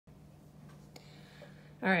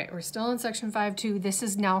All right, we're still in section 5.2. This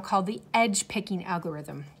is now called the edge picking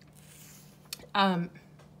algorithm.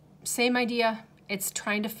 Same idea. It's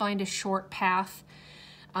trying to find a short path.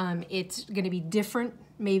 It's going to be different.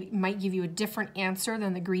 Might give you a different answer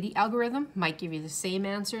than the greedy algorithm. Might give you the same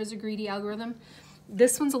answer as a greedy algorithm.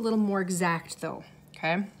 This one's a little more exact though,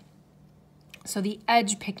 okay? So the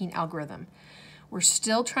edge picking algorithm. We're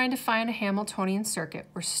still trying to find a Hamiltonian circuit.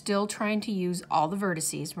 We're still trying to use all the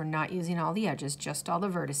vertices. We're not using all the edges, just all the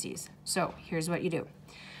vertices. So here's what you do.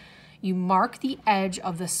 You mark the edge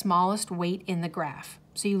of the smallest weight in the graph.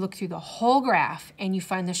 So you look through the whole graph and you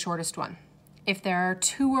find the shortest one. If there are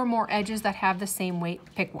 2 or more edges that have the same weight,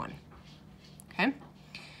 pick one, okay?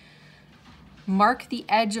 Mark the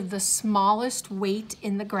edge of the smallest weight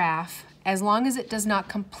in the graph as long as it does not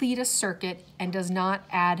complete a circuit and does not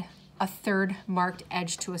add a third marked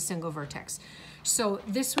edge to a single vertex. So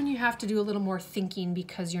this one you have to do a little more thinking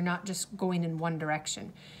because you're not just going in one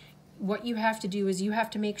direction. What you have to do is you have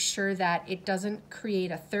to make sure that it doesn't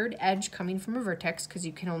create a third edge coming from a vertex because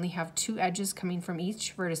you can only have 2 edges coming from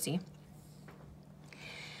each vertice.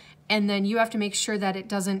 And then you have to make sure that it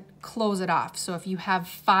doesn't close it off. So if you have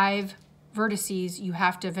 5 vertices, you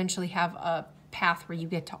have to eventually have a path where you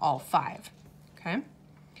get to all 5, okay?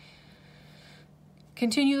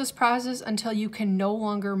 Continue this process until you can no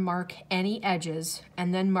longer mark any edges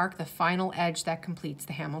and then mark the final edge that completes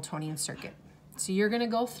the Hamiltonian circuit. So you're going to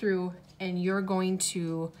go through and you're going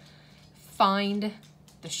to find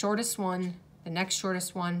the shortest one, the next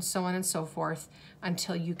shortest one, so on and so forth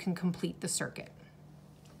until you can complete the circuit.